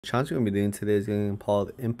Challenge we're going to be doing today is going to be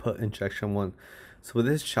called Input Injection 1. So with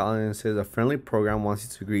this challenge, it says a friendly program wants you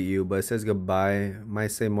to greet you, but it says goodbye. Might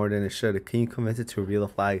say more than it should. Can you convince it to reveal the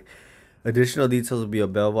flag? Additional details will be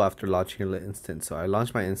available after launching your instance. So I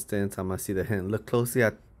launched my instance. I'm going to see the hint. Look closely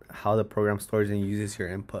at how the program stores and uses your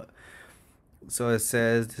input. So it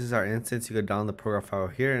says this is our instance. You can download the program file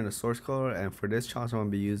here in the source code. And for this challenge, I'm going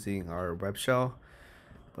to be using our web shell.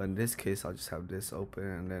 But in this case, I'll just have this open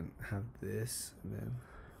and then have this, and then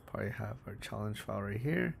probably have our challenge file right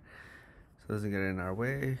here, so it doesn't get in our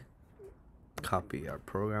way. Copy our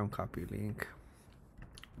program, copy link,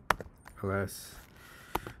 ls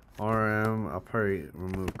rm. I'll probably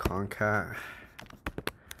remove concat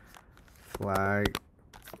flag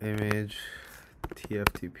image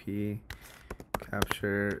tftp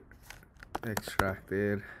capture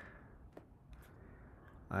extracted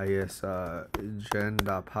gen.py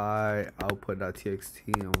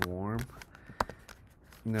output.txt and warm.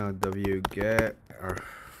 Now wget our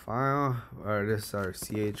file, or this is our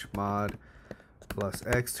chmod plus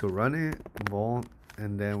x to run it, volt,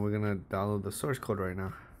 and then we're gonna download the source code right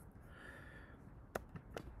now.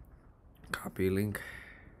 Copy link,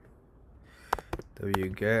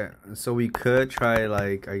 wget. So we could try,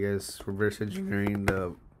 like, I guess reverse engineering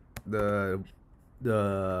the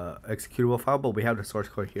executable file, but we have the source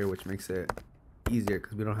code here, which makes it easier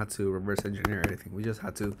because we don't have to reverse engineer anything. We just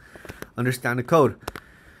have to understand the code.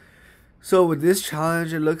 So with this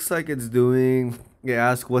challenge, it looks like it's doing, it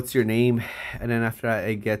asks what's your name, and then after that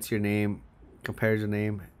it gets your name, compares your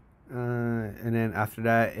name, and then after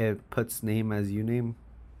that it puts name as uname,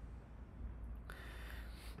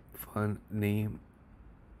 fun name.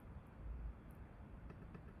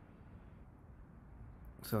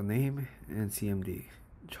 So name and CMD,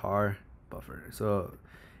 char buffer. So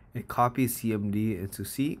it copies CMD into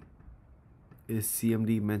C. Is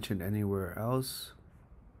CMD mentioned anywhere else?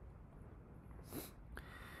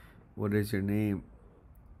 What is your name?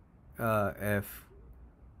 F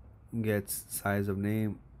gets size of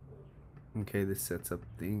name. Okay, this sets up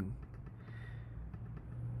thing.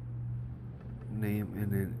 Name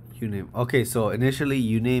and then uname. Okay, so initially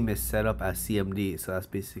uname is set up as CMD, so that's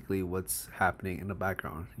basically what's happening in the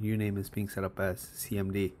background. Uname is being set up as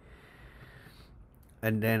CMD,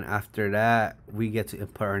 and then after that we get to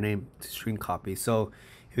input our name to string copy. So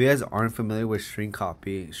if you guys aren't familiar with string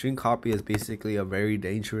copy is basically a very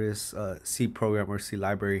dangerous C program or C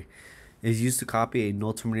library. It's used to copy a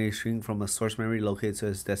null terminated string from a source memory located to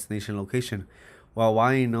its destination location. While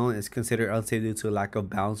widely known, it's considered unsafe due to a lack of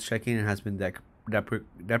balance checking and has been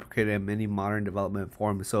deprecated in many modern development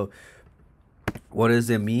forms. So what does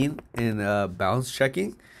it mean in balance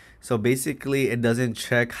checking? So basically it doesn't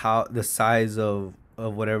check how the size of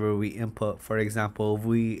whatever we input. For example,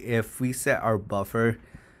 if we set our buffer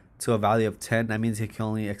to a value of 10, that means it can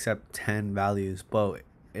only accept 10 values. But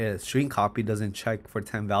string copy doesn't check for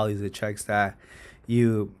 10 values. It checks that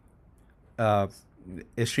you a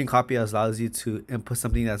string copy allows you to input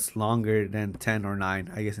something that's longer than 10 or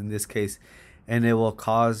 9, I guess in this case, and it will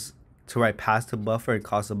cause to write past the buffer and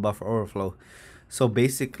cause a buffer overflow. So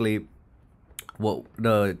basically what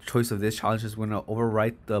the choice of this challenge is, we're going to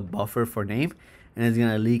overwrite the buffer for name, and it's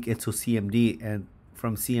going to leak into CMD, and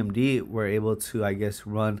from CMD we're able to, I guess,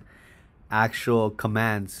 run actual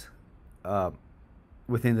commands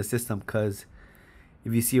within the system. Because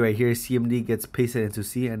if you see right here, CMD gets pasted into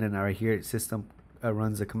C, and then right here system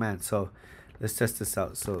runs the command. So let's test this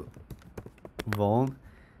out. So vol,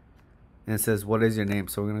 and it says what is your name.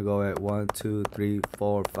 So we're gonna go at 1 2 3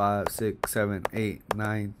 4 5 6 7 8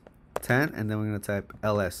 9 10, and then we're gonna type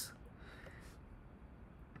ls,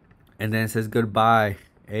 and then it says goodbye,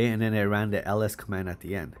 and then it ran the ls command at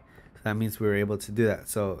the end. So that means we were able to do that.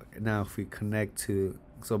 So now if we connect to,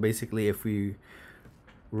 so basically if we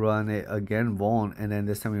run it again, vol, and then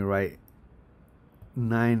this time we write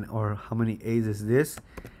 9, or how many A's is this,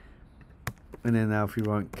 and then now if we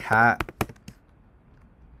run cat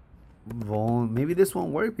vol, maybe this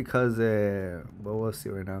won't work because but we'll see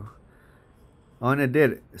right now. Oh, and it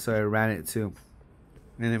did, so I ran it too,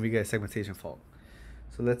 and then we get a segmentation fault.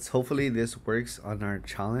 So let's, hopefully this works on our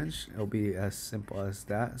challenge. It'll be as simple as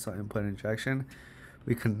that. So input injection,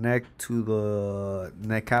 we connect to the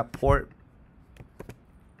netcat port,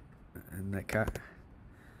 and netcat,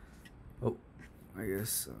 oh, I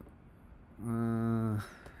guess let's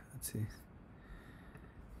see,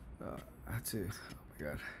 I have to, oh my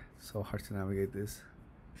god, so hard to navigate this.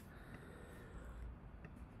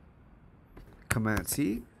 Command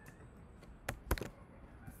C,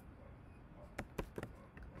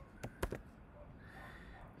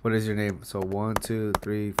 what is your name? So 1 2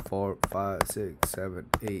 3 4 5 6 7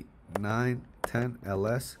 8 9 10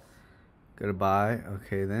 ls. Goodbye.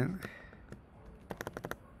 Okay, then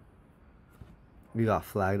we got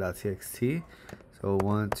flag.txt. So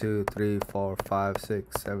 1 2 3 4 5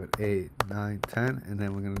 6 7 8 9 10, and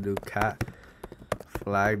then we're gonna do cat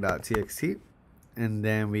flag.txt, and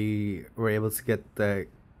then we were able to get the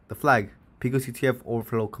flag PicoCTF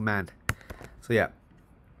overflow command. So yeah,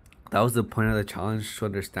 that was the point of the challenge, to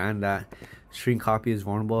understand that string copy is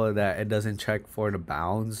vulnerable, that it doesn't check for the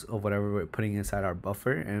bounds of whatever we're putting inside our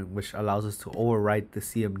buffer, and which allows us to overwrite the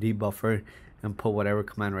CMD buffer and put whatever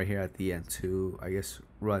command right here at the end to, I guess,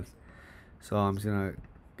 run. So I'm just gonna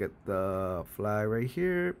get the flag right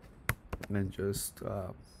here and just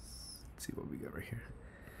see what we get right here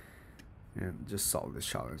and just solve this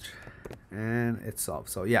challenge, and it's solved.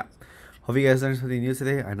 So yeah, hope you guys learned something new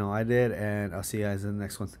today. I know I did, and I'll see you guys in the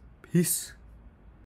next one. Peace.